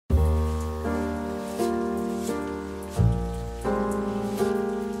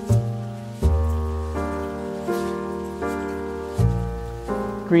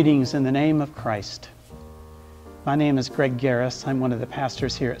Greetings in the name of Christ. My name is Garis. I'm one of the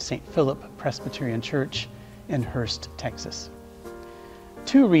pastors here at St. Philip Presbyterian Church in Hurst, Texas.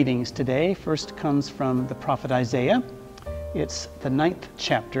 Two readings today. First comes from the prophet Isaiah. It's the 9th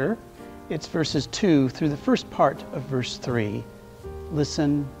chapter. It's verses 2 through the first part of verse 3.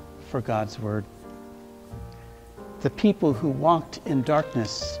 Listen for God's word. The people who walked in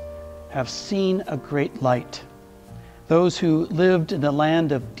darkness have seen a great light. Those who lived in a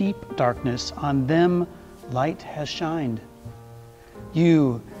land of deep darkness, on them light has shined.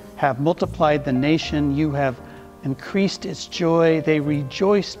 You have multiplied the nation, you have increased its joy. They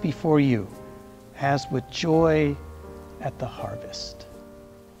rejoice before you as with joy at the harvest.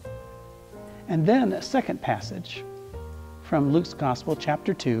 And then a second passage from Luke's Gospel,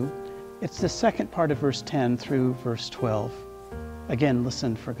 chapter 2. It's the second part of verse 10 through verse 12. Again,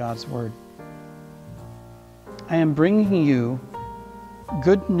 listen for God's word. I am bringing you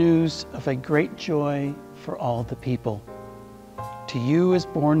good news of a great joy for all the people. To you is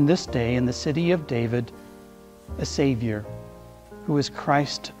born this day in the city of David a Savior, who is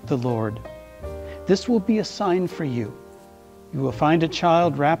Christ the Lord. This will be a sign for you. You will find a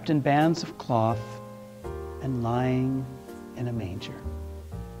child wrapped in bands of cloth and lying in a manger.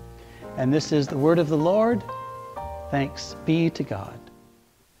 And this is the word of the Lord. Thanks be to God.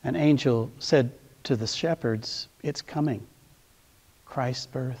 An angel said to the shepherds, it's coming. Christ's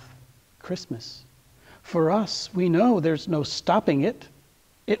birth, Christmas. For us, we know there's no stopping it.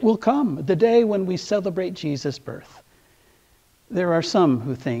 It will come, the day when we celebrate Jesus' birth. There are some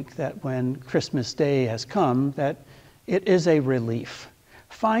who think that when Christmas Day has come, that it is a relief.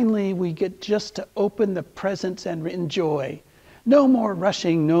 Finally, we get just to open the presents and enjoy. No more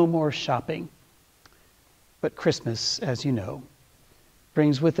rushing, no more shopping. But Christmas, as you know,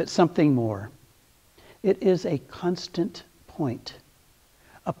 brings with it something more. It is a constant point,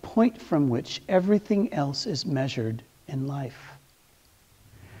 a point from which everything else is measured in life.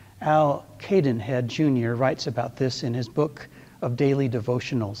 Cadenhead Jr. writes about this in his book of daily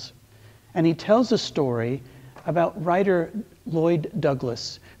devotionals. And he tells a story about writer Lloyd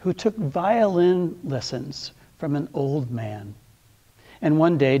Douglas, who took violin lessons from an old man. And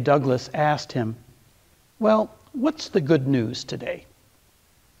one day Douglas asked him, well, what's the good news today?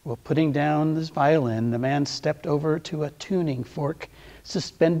 Well, putting down his violin, the man stepped over to a tuning fork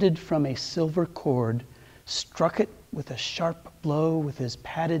suspended from a silver cord, struck it with a sharp blow with his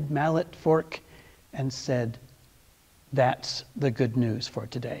padded mallet fork, and said, that's the good news for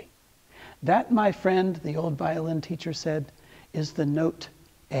today. That, my friend, the old violin teacher said, is the note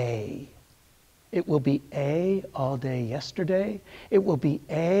A. It will be A all day yesterday, it will be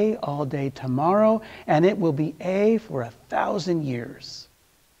A all day tomorrow, and it will be A for 1,000 years.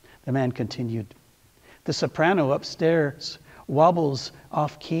 The man continued. The soprano upstairs wobbles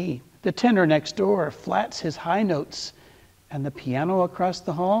off key. The tenor next door flats his high notes, and the piano across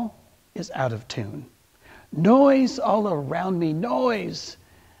the hall is out of tune. Noise all around me, noise.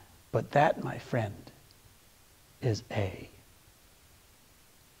 But that, my friend, is A.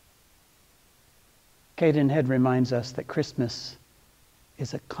 Cadenhead reminds us that Christmas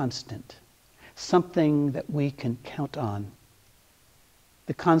is a constant, something that we can count on.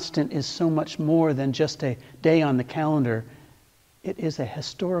 The constant is so much more than just a day on the calendar. It is a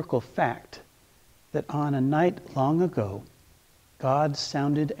historical fact that on a night long ago, God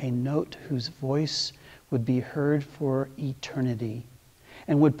sounded a note whose voice would be heard for eternity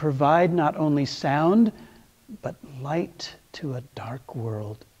and would provide not only sound, but light to a dark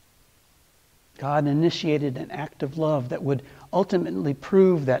world. God initiated an act of love that would ultimately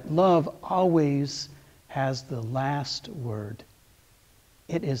prove that love always has the last word.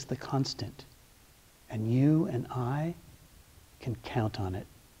 It is the constant, and you and I can count on it.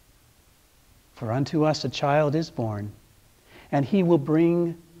 For unto us a child is born, and he will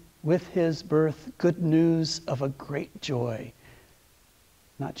bring with his birth good news of a great joy,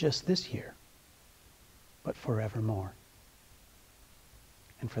 not just this year, but forevermore.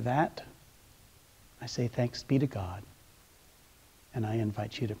 And for that, I say thanks be to God, and I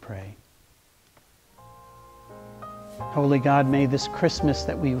invite you to pray. Holy God, may this Christmas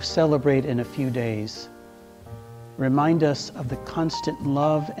that we celebrate in a few days remind us of the constant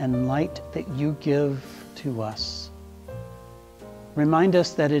love and light that you give to us. Remind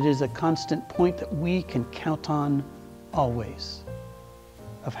us that it is a constant point that we can count on always,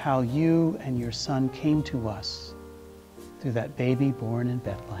 of how you and your Son came to us through that baby born in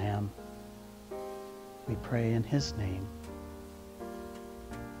Bethlehem. We pray in his name.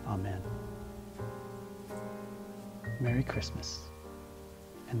 Amen. Merry Christmas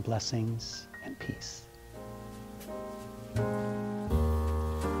and blessings and peace.